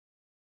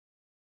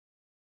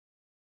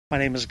My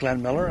name is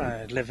Glen Miller.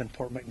 I live in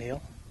Port McNeill.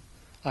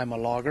 I'm a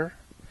logger.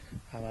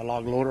 I'm a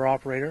log loader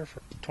operator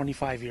for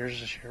 25 years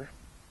this year.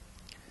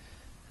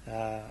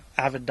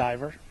 Avid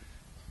diver.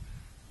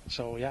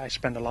 So yeah, I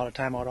spend a lot of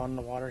time out on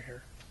the water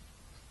here.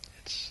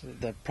 It's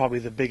probably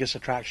the biggest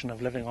attraction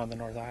of living on the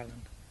North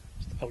Island,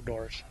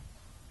 outdoors.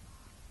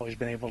 Always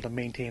been able to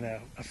maintain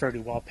a fairly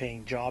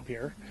well-paying job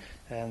here,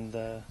 and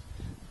the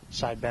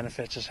side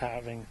benefits is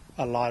having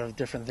a lot of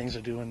different things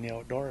to do in the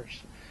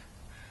outdoors.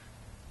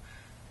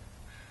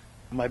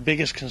 My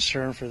biggest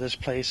concern for this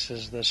place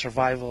is the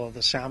survival of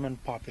the salmon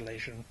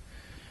population.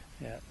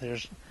 Yeah,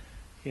 there's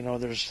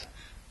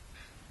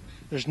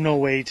no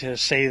way to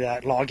say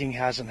that logging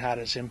hasn't had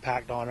its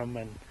impact on them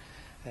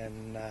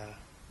and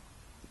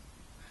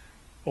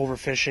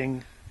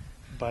overfishing,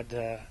 but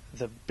the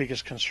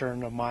biggest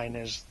concern of mine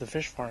is the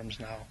fish farms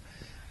now.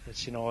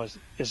 It's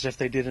as if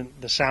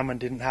the salmon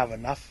didn't have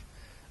enough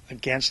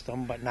against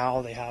them, but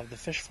now they have the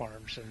fish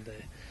farms and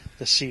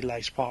the sea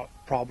lice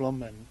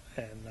problem and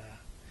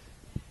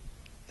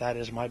that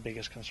is my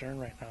biggest concern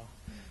right now,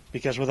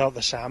 because without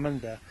the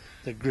salmon,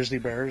 the grizzly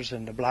bears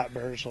and the black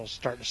bears will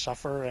start to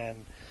suffer,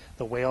 and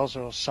the whales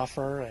will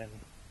suffer, and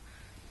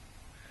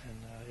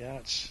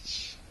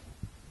it's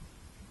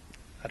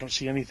I don't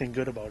see anything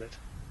good about it.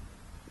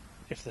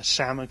 If the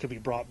salmon could be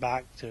brought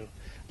back to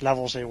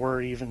levels they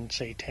were even,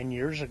 say, 10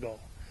 years ago,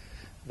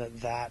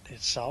 that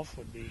itself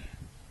would be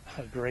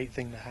a great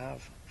thing to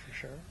have, for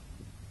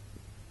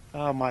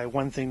sure. My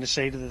one thing to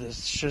say to the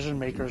decision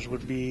makers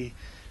would be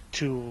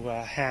to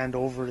hand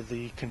over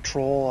the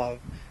control of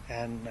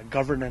and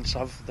governance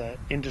of the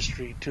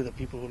industry to the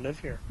people who live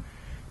here,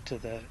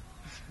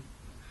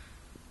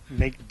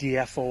 make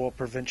DFO a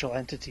provincial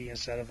entity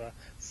instead of a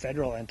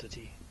federal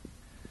entity.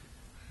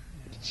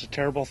 It's a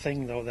terrible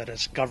thing, though, that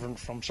it's governed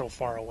from so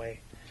far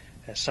away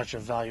as such a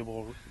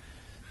valuable,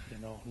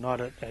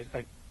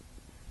 I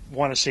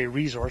want to say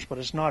resource, but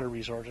it's not a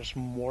resource. It's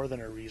more than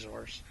a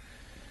resource.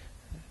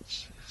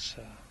 It's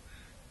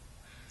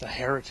the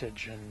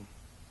heritage, and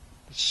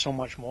it's so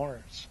much more.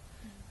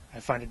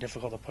 I find it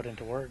difficult to put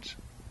into words.